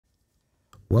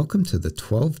Welcome to the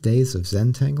 12 Days of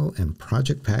Zentangle and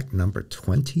Project Pack number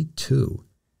 22.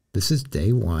 This is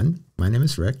day 1. My name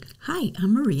is Rick. Hi,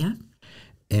 I'm Maria.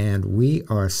 And we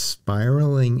are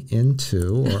spiraling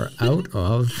into or out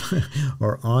of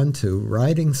or onto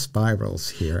writing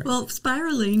spirals here. Well,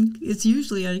 spiraling is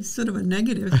usually a sort of a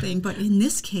negative thing, but in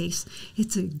this case,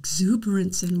 it's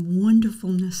exuberance and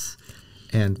wonderfulness.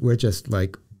 And we're just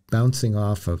like bouncing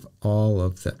off of all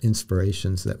of the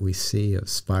inspirations that we see of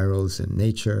spirals in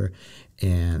nature.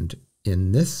 And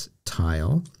in this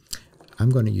tile, I'm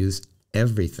going to use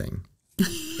everything.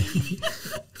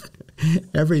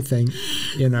 Everything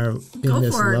in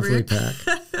this lovely pack.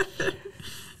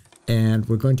 And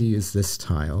we're going to use this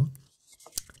tile,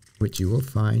 which you will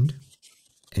find,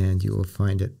 and you will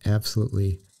find it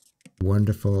absolutely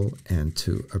wonderful. And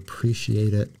to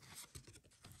appreciate it,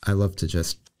 I love to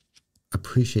just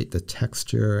appreciate the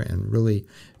texture and really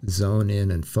zone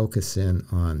in and focus in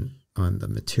on the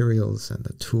materials and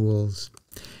the tools.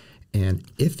 And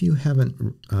if you haven't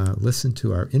listened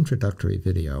to our introductory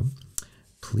video,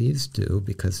 please do,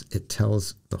 because it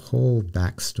tells the whole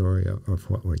backstory of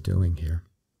what we're doing here.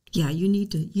 Yeah, you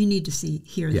need to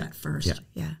hear that first.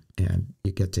 Yeah. And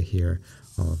you get to hear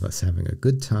all of us having a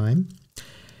good time.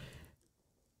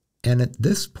 And at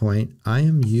this point, I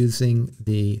am using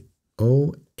the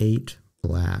 08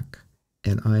 black,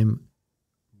 and I'm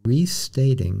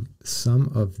restating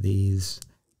some of these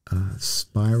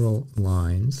spiral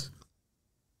lines.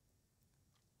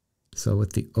 So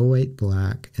with the 08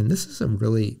 black, and this is a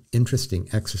really interesting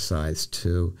exercise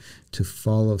to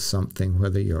follow something,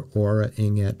 whether you're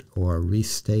auraing it or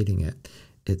restating it.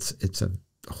 It's a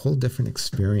whole different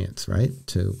experience, right?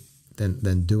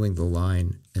 Than doing the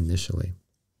line initially.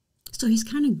 So he's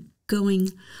kind of going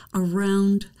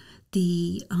around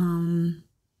the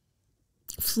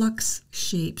flux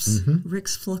shapes,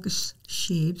 Rick's flux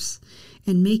shapes,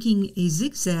 and making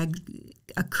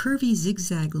a curvy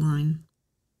zigzag line.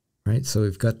 Right, so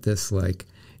we've got this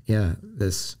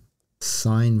this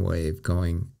sine wave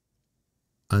going,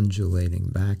 undulating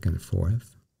back and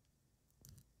forth.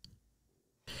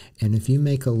 And if you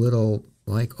make a little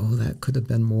that could have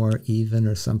been more even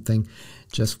or something,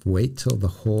 just wait till the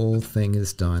whole thing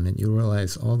is done and you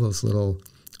realize all those little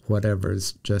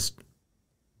whatevers just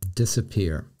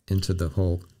disappear into the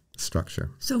whole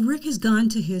structure. So Rick has gone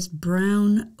to his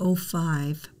brown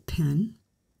 05 pen,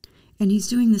 and he's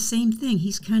doing the same thing.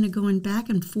 He's kind of going back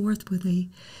and forth with a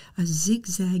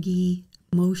zigzaggy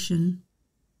motion.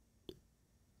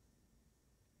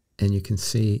 And you can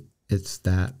see it's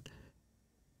that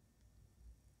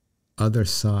other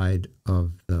side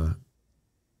of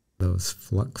those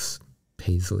flux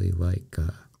paisley-like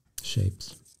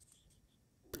shapes,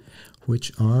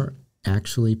 which are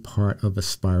actually part of a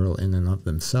spiral in and of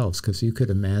themselves, because you could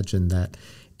imagine that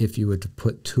if you were to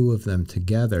put two of them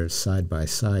together side by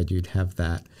side, you'd have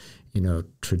that,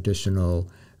 traditional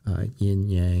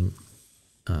yin-yang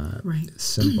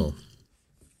symbol,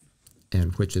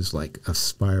 and which is like a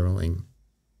spiraling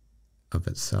of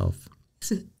itself.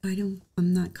 So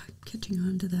I'm not catching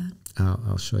on to that.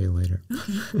 I'll show you later.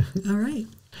 Okay. All right.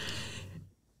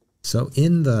 So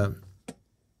in the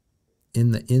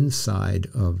inside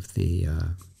of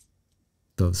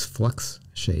those flux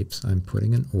shapes, I'm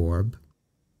putting an orb,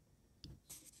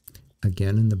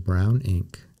 again in the brown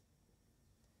ink.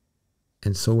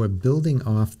 And so we're building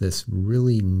off this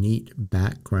really neat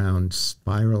background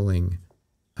spiraling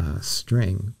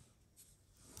string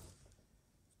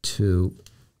to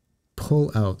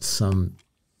pull out some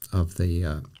of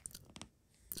the,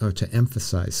 or to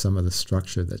emphasize some of the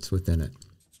structure that's within it.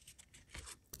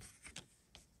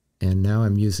 And now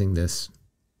I'm using this,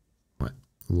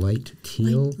 light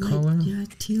teal color? Yeah,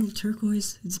 teal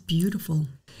turquoise. It's beautiful.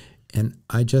 And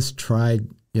I just tried,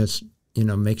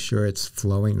 make sure it's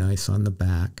flowing nice on the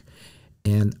back.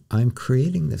 And I'm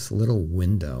creating this little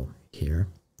window here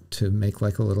to make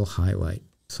like a little highlight.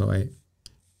 So I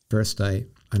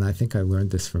think I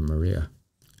learned this from Maria,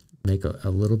 make a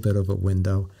little bit of a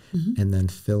window and then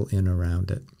fill in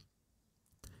around it.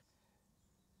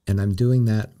 And I'm doing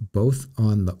that both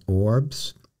on the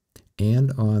orbs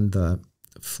and on the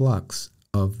flux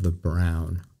of the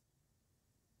brown.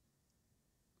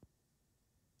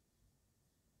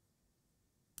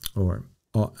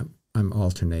 I'm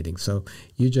alternating. So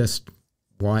you just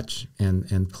watch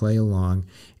and play along.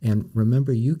 And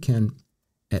remember, you can,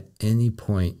 at any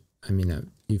point,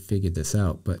 you figured this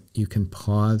out, but you can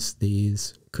pause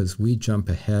these, because we jump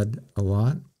ahead a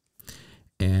lot.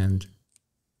 And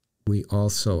we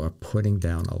also are putting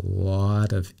down a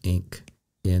lot of ink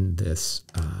in this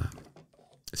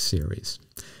series.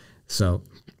 So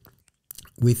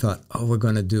we thought, oh, we're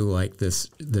going to do like this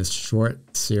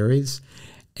short series,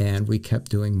 and we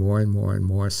kept doing more and more and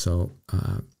more. So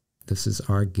this is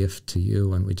our gift to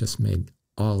you, and we just made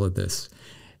all of this.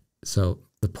 So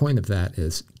the point of that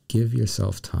is give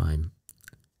yourself time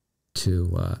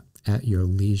to, at your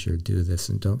leisure, do this,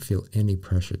 and don't feel any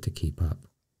pressure to keep up.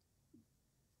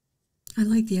 I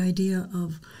like the idea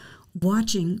of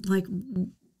watching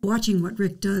what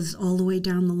Rick does all the way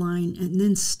down the line, and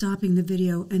then stopping the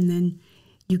video, and then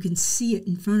you can see it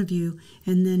in front of you,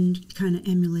 and then kind of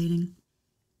emulating.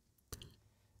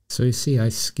 So you see, I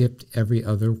skipped every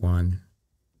other one.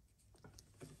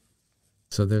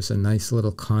 So there's a nice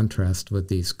little contrast with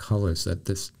these colors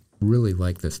that really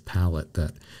like this palette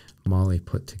that Molly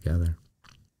put together.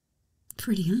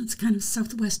 Pretty, huh? It's kind of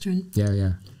Southwestern. Yeah,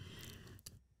 yeah.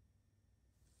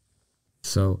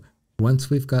 So once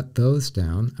we've got those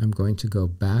down, I'm going to go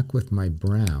back with my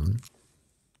brown.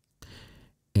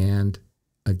 And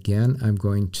again, I'm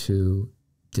going to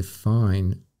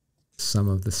define some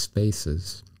of the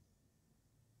spaces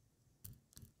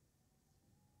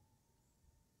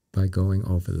by going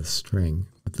over the string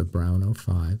with the brown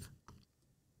 05.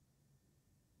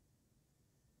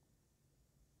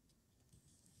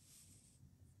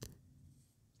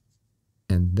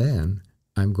 And then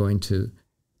I'm going to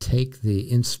take the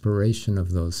inspiration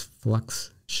of those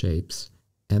flux shapes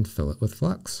and fill it with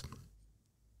flux.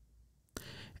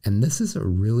 And this is a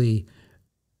really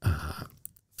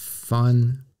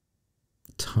fun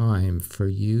time for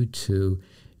you to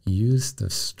use the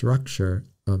structure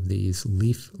of these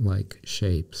leaf-like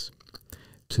shapes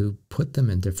to put them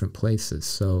in different places.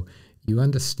 So you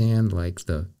understand like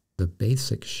the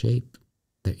basic shape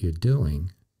that you're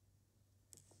doing.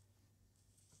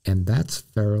 And that's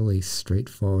fairly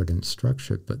straightforward and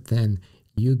structured, but then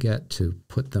you get to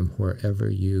put them wherever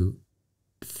you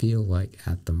feel like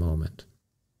at the moment.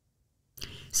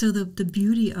 So the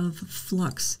beauty of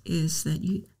flux is that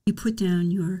you put down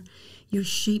your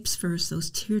shapes first, those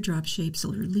teardrop shapes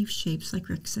or leaf shapes, like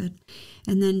Rick said,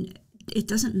 and then it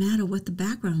doesn't matter what the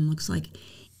background looks like.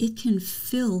 It can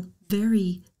fill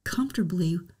very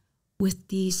comfortably with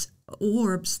these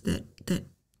orbs that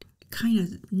kind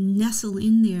of nestle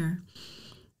in there.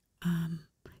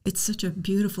 It's such a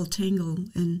beautiful tangle,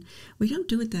 and we don't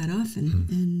do it that often.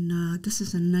 And this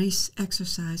is a nice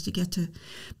exercise to get to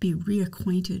be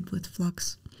reacquainted with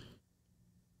flux.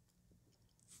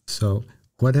 So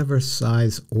whatever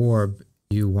size orb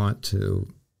you want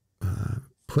to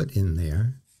put in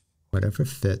there, whatever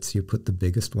fits, you put the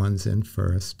biggest ones in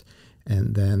first,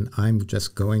 and then I'm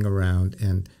just going around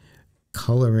and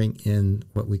coloring in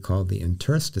what we call the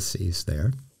interstices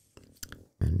there.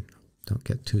 And don't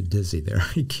get too dizzy there.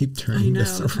 I keep turning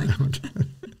this around.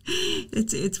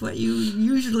 It's what you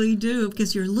usually do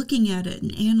because you're looking at it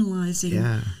and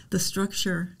analyzing the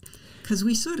structure. Because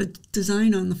we sort of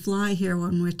design on the fly here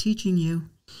when we're teaching you.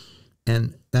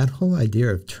 And that whole idea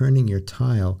of turning your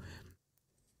tile,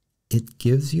 it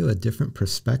gives you a different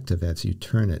perspective as you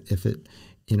turn it. If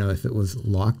it was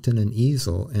locked in an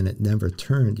easel and it never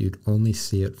turned, you'd only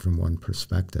see it from one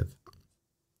perspective.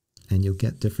 And you'll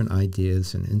get different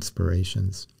ideas and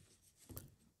inspirations.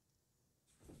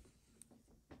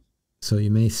 So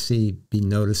you may be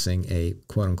noticing a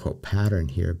quote-unquote pattern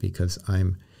here because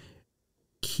I'm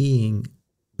keying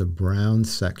the brown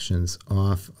sections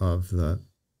off of the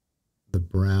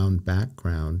brown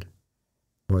background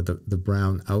or the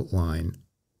brown outline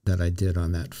that I did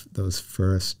on those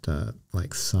first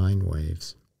like sine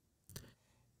waves.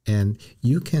 And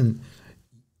you can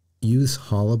use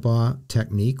hollowbaugh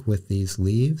technique with these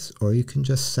leaves, or you can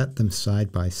just set them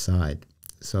side by side.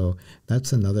 So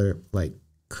that's another like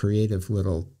creative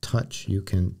little touch you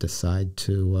can decide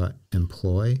to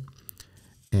employ,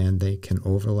 and they can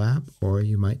overlap, or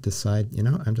you might decide,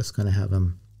 I'm just going to have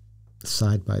them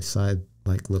side by side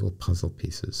like little puzzle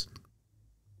pieces.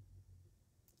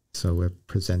 So we're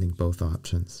presenting both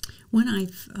options. When I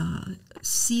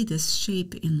see this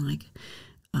shape in like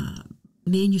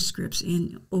manuscripts,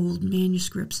 in old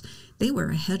manuscripts, they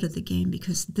were ahead of the game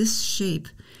because this shape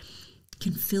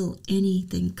can fill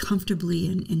anything comfortably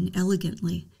and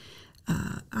elegantly.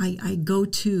 I go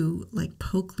to like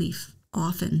poke leaf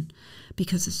often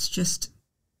because it's just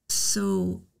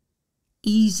so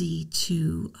easy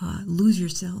to lose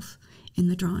yourself in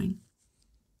the drawing.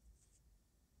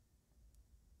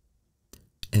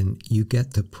 And you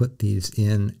get to put these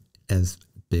in as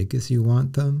big as you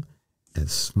want them,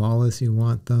 as small as you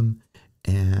want them,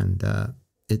 and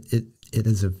it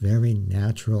is a very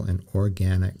natural and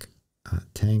organic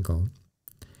tangle.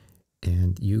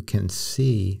 And you can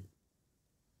see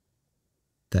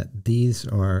that these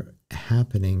are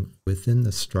happening within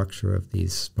the structure of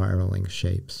these spiraling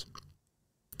shapes.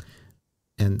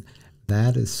 And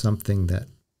that is something that,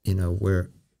 you know, we're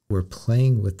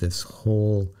playing with this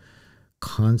whole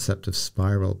concept of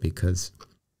spiral because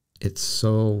it's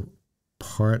so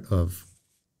part of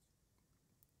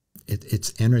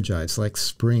it's energized, like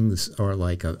springs are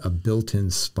like a built-in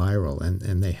spiral, and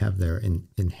they have their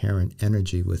inherent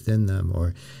energy within them.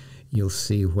 Or you'll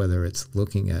see whether it's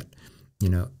looking at, you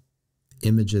know,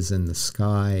 images in the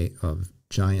sky of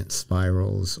giant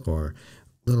spirals or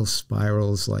little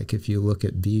spirals, like if you look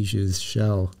at Bijou's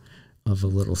shell of a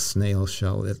little snail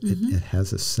shell, it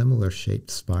has a similar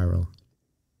shaped spiral.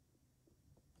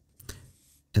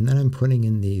 And then I'm putting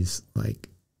in these, like,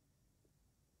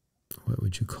 what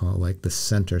would you call, like the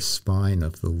center spine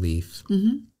of the leaf.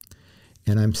 And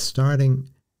I'm starting,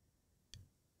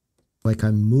 like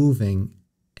I'm moving,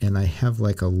 and I have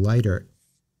like a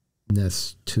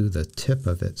lighterness to the tip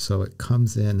of it. So it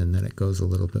comes in and then it goes a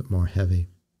little bit more heavy.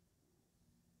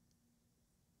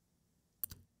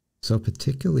 So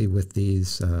particularly with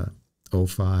these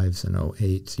 05s and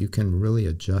 08s, you can really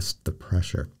adjust the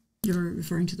pressure. You're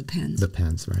referring to the pens. The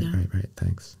pens, right, Yeah. right,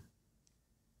 thanks.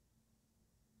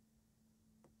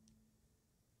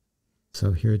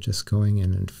 So here, just going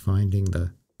in and finding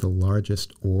the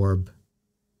largest orb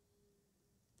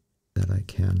that I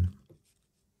can,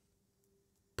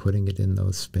 putting it in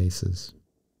those spaces.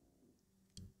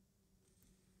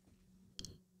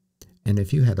 And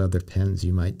if you had other pens,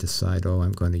 you might decide, oh,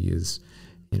 I'm going to use,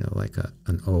 you know, like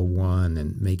an 01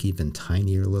 and make even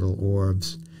tinier little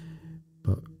orbs.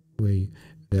 But I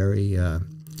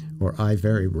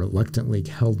very reluctantly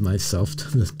held myself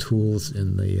to the tools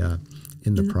in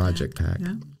the project pack.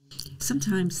 Yeah.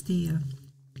 Sometimes the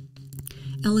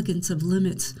elegance of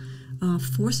limits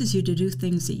forces you to do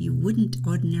things that you wouldn't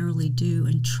ordinarily do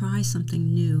and try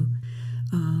something new.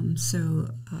 So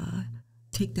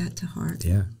take that to heart.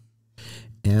 Yeah.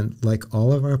 And like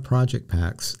all of our project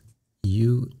packs,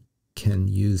 you can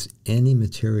use any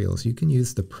materials. You can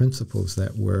use the principles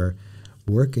that we're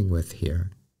working with here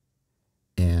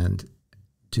and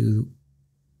do,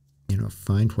 you know,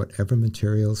 find whatever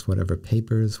materials, whatever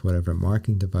papers, whatever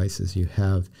marking devices you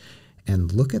have,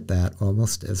 and look at that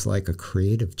almost as like a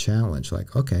creative challenge.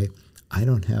 Like, okay, I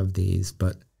don't have these,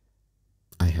 but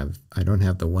I don't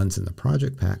have the ones in the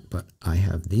project pack, but I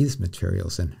have these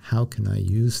materials, and how can I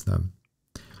use them?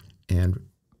 And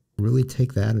really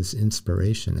take that as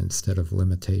inspiration instead of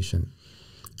limitation.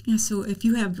 Yeah, so if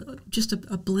you have just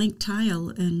a blank tile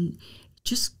and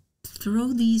just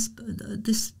throw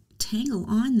this tangle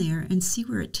on there and see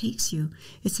where it takes you.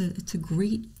 It's a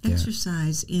great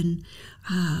exercise in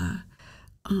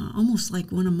almost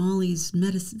like one of Molly's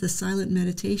the silent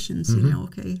meditations. You know,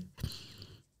 okay.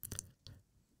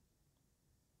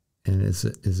 And is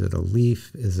it a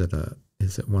leaf? Is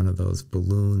it one of those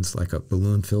balloons, like a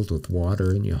balloon filled with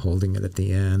water, and you're holding it at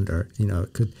the end, or you know,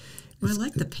 it could. Well, I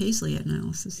like the Paisley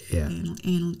analysis. Yeah.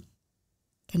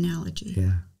 Analogy.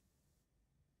 Yeah.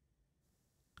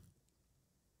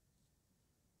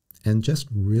 And just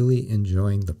really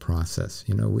enjoying the process.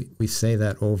 You know, we say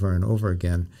that over and over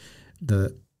again.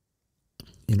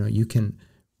 You can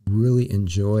really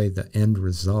enjoy the end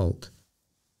result,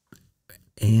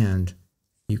 and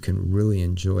you can really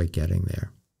enjoy getting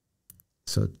there.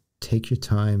 So take your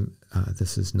time.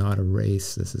 This is not a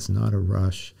race. This is not a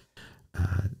rush.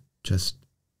 Just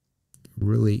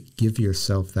really give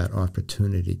yourself that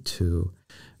opportunity to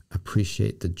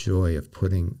appreciate the joy of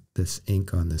putting this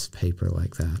ink on this paper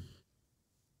like that.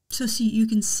 So see, you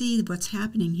can see what's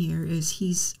happening here is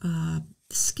he's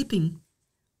skipping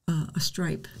a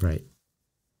stripe. Right.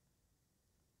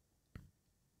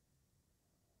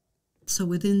 So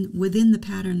within the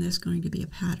pattern, there's going to be a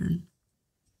pattern.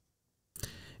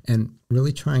 And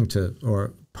really trying to,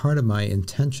 or part of my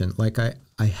intention, like I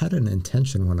had an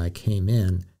intention when I came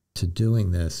in to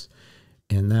doing this,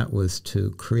 and that was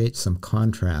to create some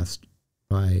contrast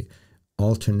by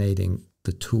alternating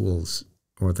the tools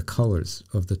or the colors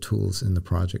of the tools in the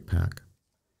project pack.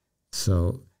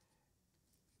 So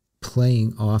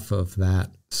playing off of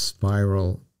that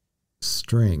spiral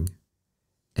string,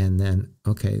 and then,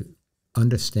 okay,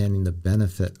 understanding the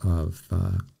benefit of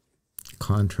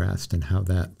contrast and how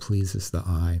that pleases the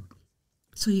eye.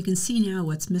 So you can see now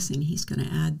what's missing. He's going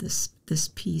to add this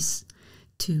piece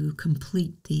to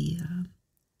complete the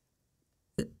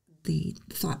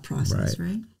thought process,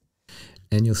 right?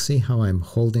 And you'll see how I'm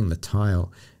holding the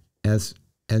tile. As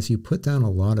you put down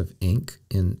a lot of ink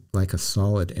in like a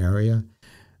solid area,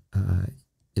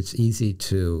 it's easy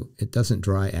to, it doesn't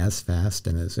dry as fast,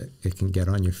 and as it can get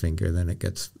on your finger, then it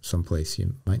gets someplace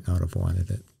you might not have wanted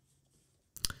it.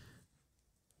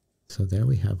 So there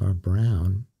we have our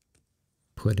brown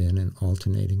put in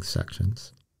alternating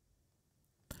sections.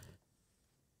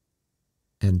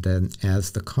 And then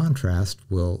as the contrast,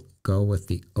 we'll go with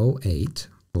the 08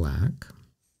 black,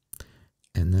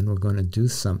 and then we're going to do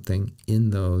something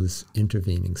in those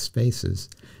intervening spaces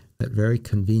that very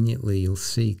conveniently you'll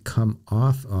see come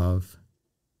off of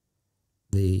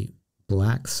the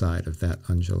black side of that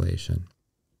undulation.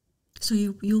 So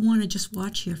you'll want to just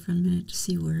watch here for a minute to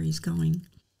see where he's going.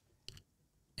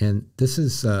 And this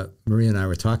is, Maria and I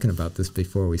were talking about this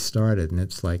before we started, and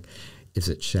it's like, is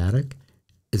it Shattuck?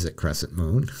 Is it crescent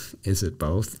moon? Is it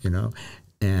both, you know?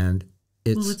 And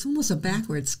it's almost a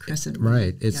backwards crescent moon.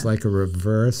 Right. It's like a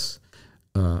reverse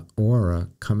aura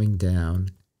coming down.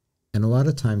 And a lot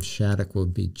of times Shattuck will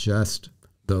be just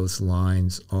those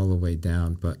lines all the way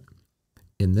down. But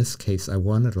in this case, I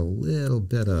wanted a little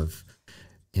bit of,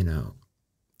 you know,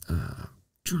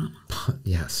 drama.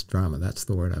 Yes, drama. That's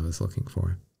the word I was looking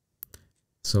for.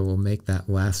 So we'll make that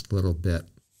last little bit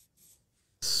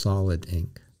solid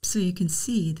ink. So you can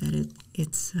see that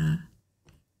it's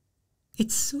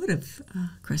sort of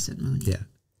crescent moon. Yeah.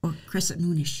 Or crescent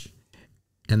moonish.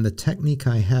 And the technique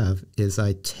I have is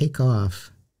I take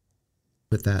off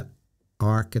with that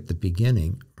arc at the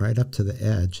beginning, right up to the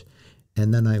edge,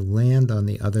 and then I land on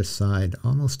the other side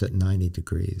almost at 90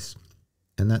 degrees.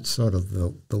 And that's sort of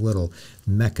the little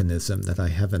mechanism that I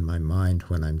have in my mind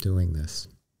when I'm doing this.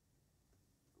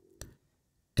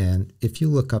 And if you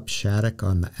look up Shattuck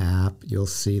on the app, you'll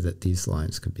see that these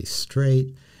lines can be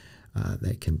straight.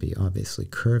 They can be obviously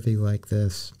curvy like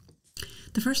this.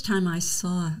 The first time I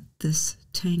saw this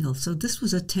tangle, so this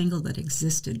was a tangle that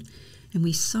existed, and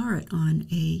we saw it on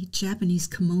a Japanese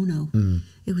kimono.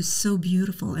 It was so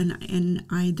beautiful. And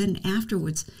I then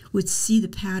afterwards would see the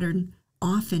pattern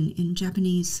often in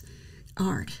Japanese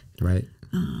art. Right.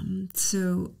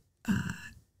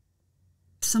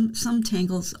 Some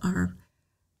tangles are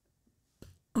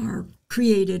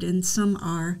created and some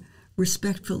are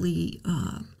respectfully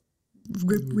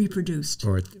reproduced.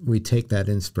 Or we take that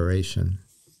inspiration,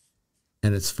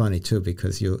 and it's funny too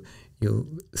because you'll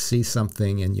see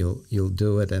something and you'll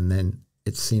do it, and then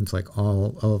it seems like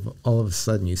all of a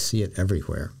sudden you see it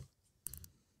everywhere.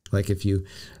 Like if you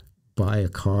buy a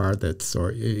car that's,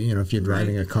 or you know, if you're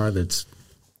driving a car that's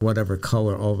whatever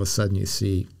color, all of a sudden you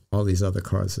see all these other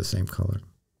cars the same color.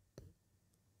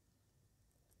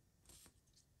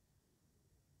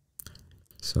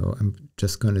 So I'm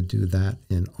just going to do that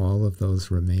in all of those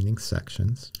remaining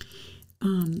sections.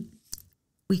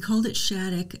 We called it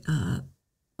Shattuck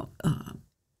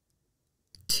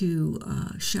to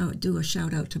do a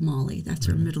shout out to Molly. That's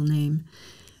her middle name.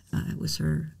 It was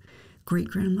her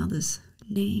great-grandmother's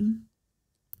name.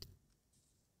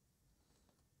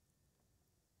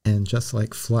 And just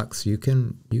like flux, you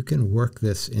can work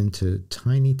this into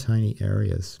tiny, tiny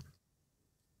areas.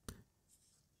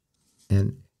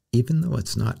 And even though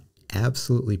it's not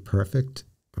absolutely perfect,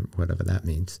 or whatever that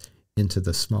means, into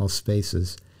the small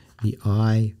spaces, the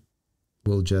eye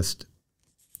will just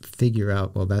figure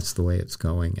out, well, that's the way it's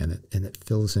going, and it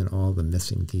fills in all the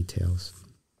missing details.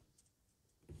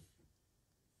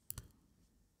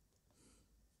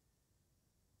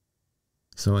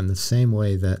 So in the same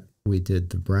way that we did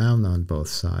the brown on both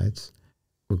sides,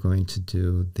 we're going to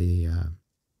do the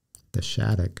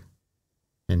Shattuck.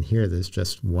 And here there's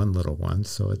just one little one,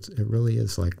 so it really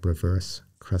is like reverse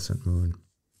crescent moon.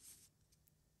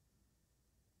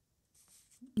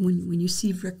 When you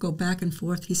see Rick go back and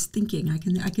forth, he's thinking. I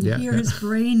can hear his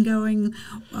brain going,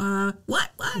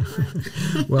 what?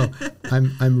 Well,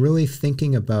 I'm really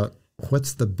thinking about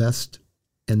what's the best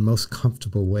and most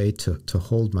comfortable way to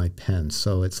hold my pen.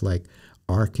 So it's like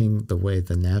arcing the way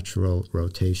the natural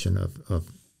rotation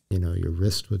of you know, your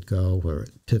wrist would go, where it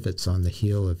pivots on the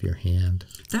heel of your hand.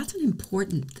 That's an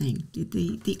important thing,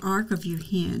 the arc of your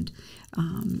hand,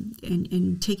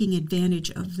 and taking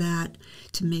advantage of that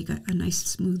to make a nice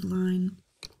smooth line.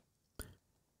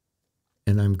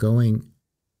 And I'm going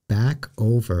back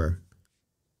over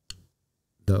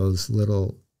those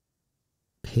little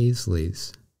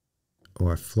paisleys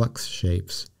or flux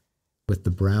shapes with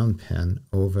the brown pen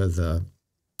over the,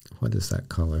 what is that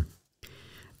color?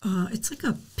 It's like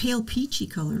a pale peachy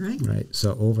color, right? Right.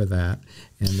 So over that,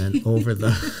 and then over the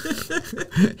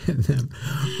and then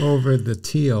over the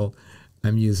teal,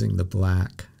 I'm using the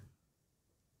black.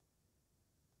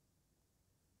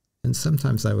 And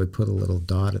sometimes I would put a little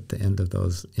dot at the end of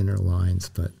those inner lines,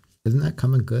 but isn't that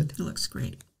coming good? It looks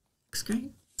great. Looks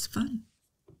great. It's fun.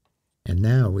 And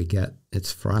now we get,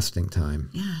 it's frosting time.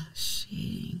 Yeah,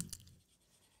 shading.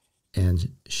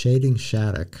 And shading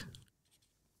Shattuck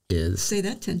is... Say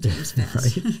that 10 times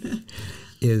fast. Right?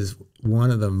 is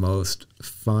one of the most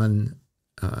fun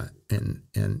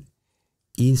and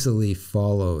easily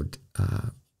followed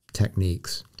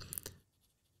techniques.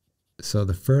 So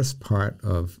the first part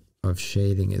of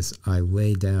shading is I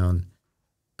lay down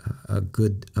a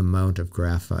good amount of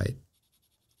graphite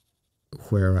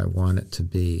where I want it to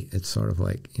be. It's sort of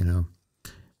like,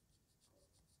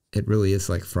 it really is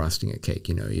like frosting a cake.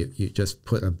 You just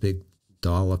put a big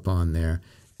dollop on there,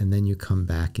 and then you come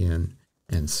back in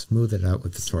and smooth it out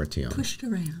with the tortillon. Push it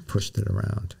around. Pushed it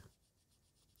around.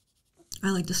 I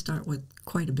like to start with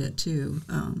quite a bit too.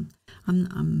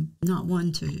 I'm not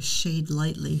one to shade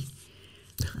lightly.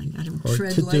 I don't Or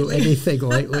tread to lightly. do anything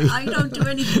lightly. I don't do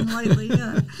anything lightly.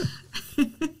 Yeah.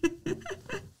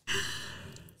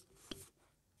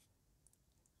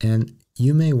 And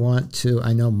you may want to,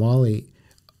 I know Molly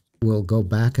will go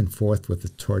back and forth with the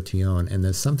tortillon, and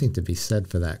there's something to be said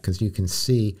for that because you can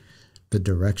see the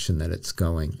direction that it's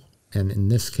going. And in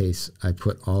this case, I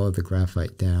put all of the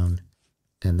graphite down,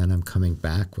 and then I'm coming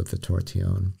back with the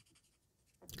tortillon.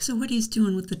 So what he's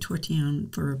doing with the tortillon,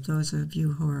 for those of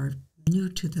you who are new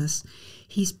to this,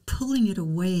 he's pulling it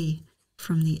away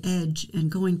from the edge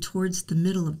and going towards the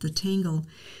middle of the tangle.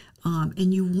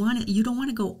 And you don't want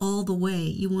to go all the way.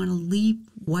 You want to leave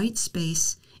white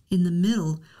space in the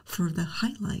middle for the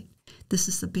highlight. This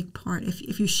is the big part.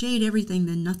 If you shade everything,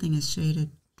 then nothing is shaded.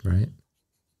 Right.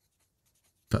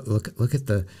 But look at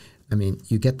the,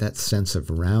 you get that sense of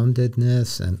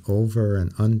roundedness and over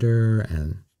and under,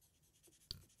 and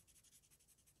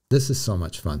this is so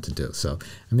much fun to do. So,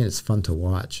 it's fun to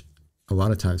watch. A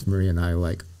lot of times Maria and I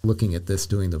like looking at this,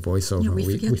 doing the voiceover, and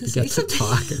we forget to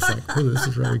talk. It's like, oh, this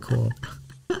is really cool.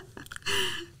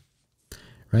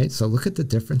 Right? So look at the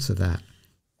difference of that.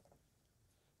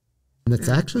 And it's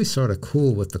actually sort of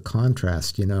cool with the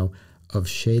contrast, of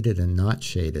shaded and not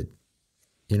shaded.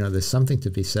 There's something to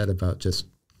be said about just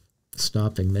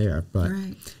stopping there, but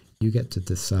you get to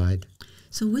decide.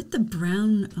 So with the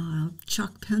brown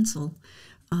chalk pencil,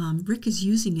 Rick is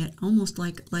using it almost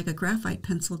like a graphite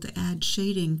pencil to add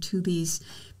shading to these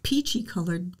peachy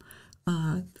colored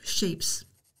shapes.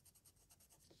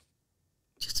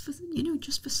 Just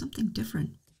for something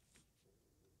different.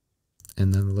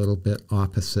 And then a little bit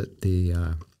opposite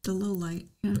the low light,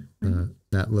 yeah.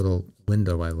 That little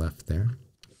window I left there.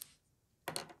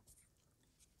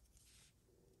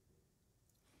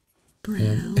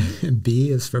 Brown. And B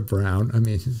is for brown.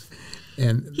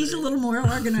 And he's a little more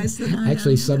organized than I am.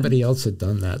 Actually, somebody else had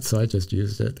done that, so I just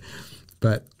used it.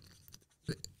 But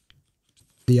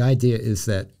the idea is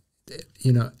that,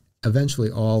 eventually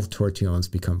all tortillons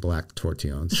become black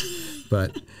tortillons.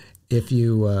 But if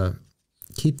you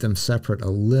keep them separate a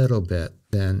little bit,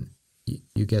 then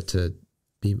you get to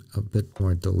be a bit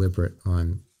more deliberate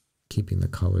on keeping the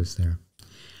colors there.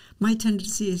 My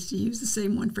tendency is to use the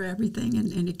same one for everything,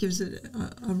 and it gives it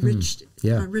a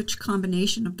rich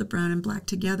combination of the brown and black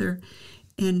together.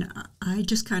 And I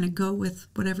just kind of go with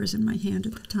whatever's in my hand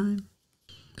at the time.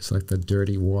 It's like the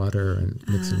dirty water and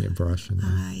mixing your brush.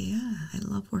 Yeah, I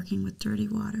love working with dirty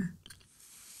water.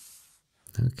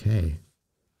 Okay.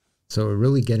 So we're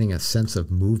really getting a sense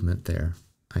of movement there.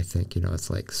 I think, it's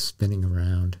like spinning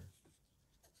around.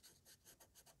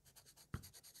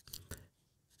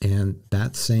 And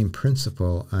that same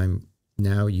principle, I'm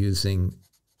now using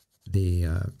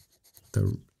the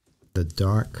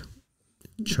dark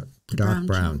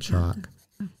brown chalk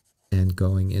and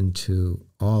going into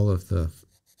all of the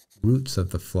roots of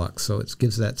the flux. So it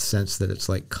gives that sense that it's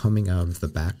like coming out of the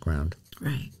background.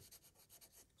 Right.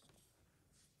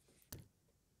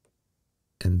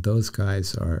 And those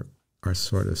guys are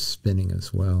sort of spinning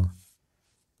as well.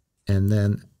 And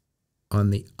then on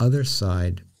the other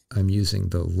side, I'm using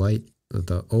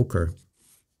the ochre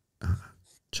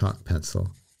chalk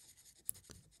pencil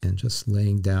and just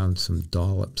laying down some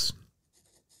dollops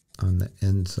on the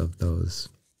ends of those,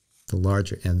 the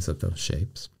larger ends of those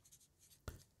shapes.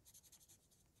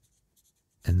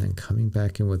 And then coming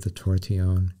back in with the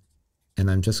tortillon, and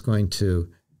I'm just going to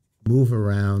move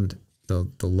around the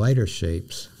lighter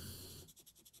shapes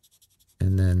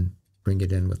and then bring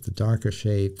it in with the darker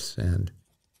shapes, and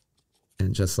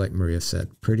just like Maria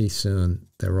said, pretty soon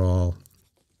they're all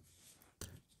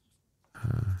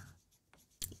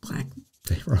black.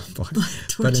 They were all black.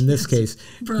 But in this case,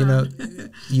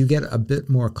 you get a bit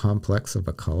more complex of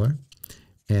a color.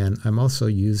 And I'm also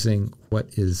using what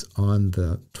is on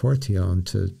the tortillon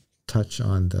to touch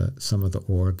on some of the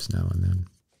orbs now and then.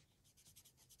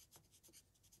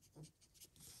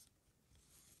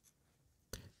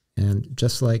 And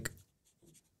just like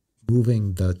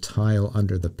moving the tile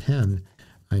under the pen,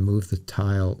 I move the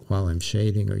tile while I'm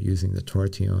shading or using the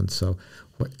tortillon. So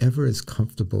whatever is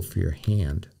comfortable for your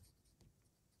hand.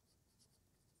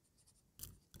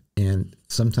 And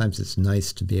sometimes it's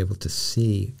nice to be able to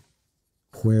see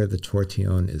where the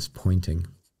tortillon is pointing.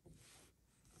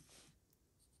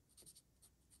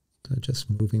 So just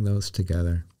moving those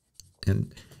together.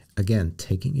 And again,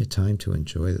 taking your time to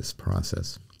enjoy this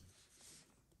process.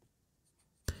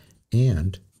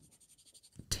 And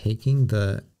taking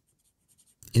the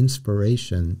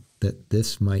inspiration that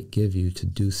this might give you to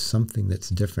do something that's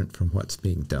different from what's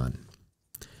being done.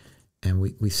 And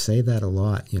we say that a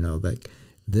lot, like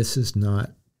this is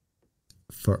not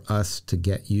for us to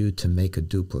get you to make a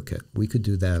duplicate. We could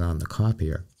do that on the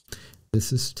copier.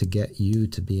 This is to get you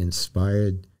to be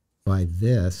inspired by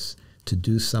this to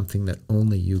do something that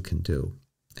only you can do.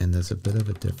 And there's a bit of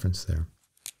a difference there.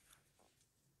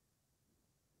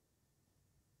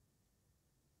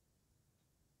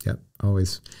 Yep,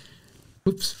 always.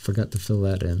 Oops, forgot to fill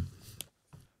that in.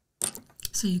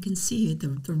 So you can see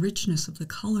the richness of the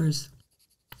colors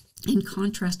in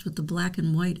contrast with the black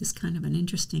and white is kind of an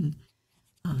interesting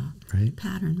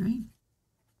pattern, right?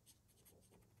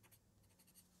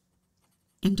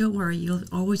 And don't worry, you're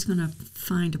always going to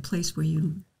find a place where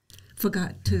you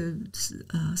forgot to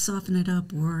soften it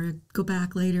up or go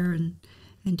back later and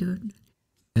do it.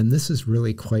 And this is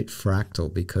really quite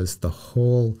fractal because the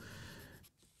whole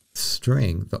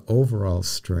string, the overall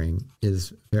string,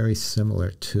 is very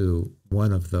similar to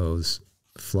one of those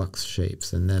flux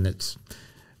shapes. And then it's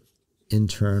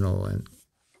internal and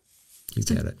you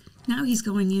get it. Now he's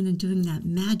going in and doing that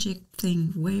magic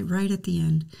thing right at the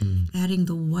end, adding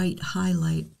the white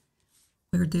highlight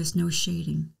where there's no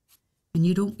shading. And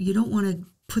you don't want to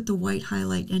put the white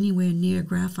highlight anywhere near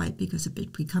graphite because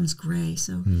it becomes gray,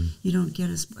 so you don't get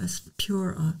as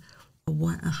pure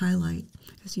a highlight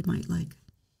as you might like.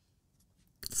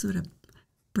 It sort of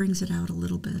brings it out a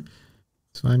little bit.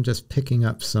 So I'm just picking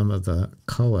up some of the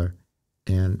color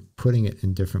and putting it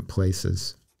in different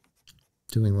places,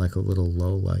 doing like a little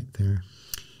low light there.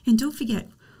 And don't forget,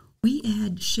 we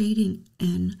add shading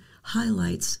and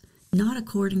highlights not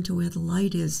according to where the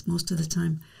light is most of the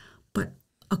time, but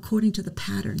according to the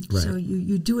pattern. Right. So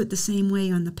you do it the same way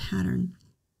on the pattern.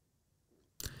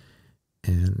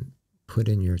 And put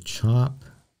in your chop.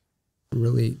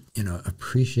 Really,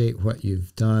 appreciate what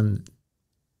you've done,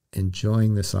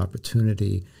 enjoying this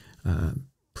opportunity.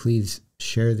 Please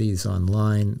share these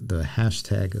online. The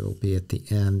hashtag will be at the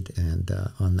end, and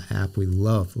on the app. We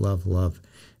love, love, love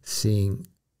seeing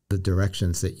the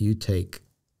directions that you take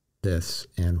this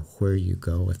and where you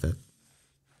go with it.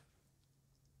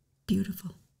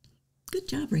 Beautiful. Good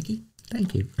job, Ricky.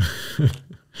 Thank you.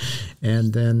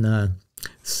 And then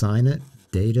sign it,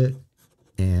 date it,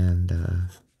 and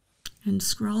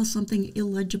scrawl something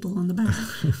illegible on the back.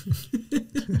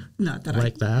 Not that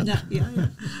like that? Yeah.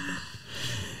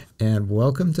 And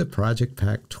welcome to Project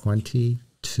Pack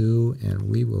 22, and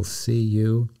we will see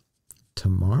you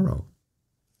tomorrow.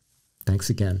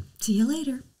 Thanks again. See you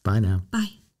later. Bye now. Bye.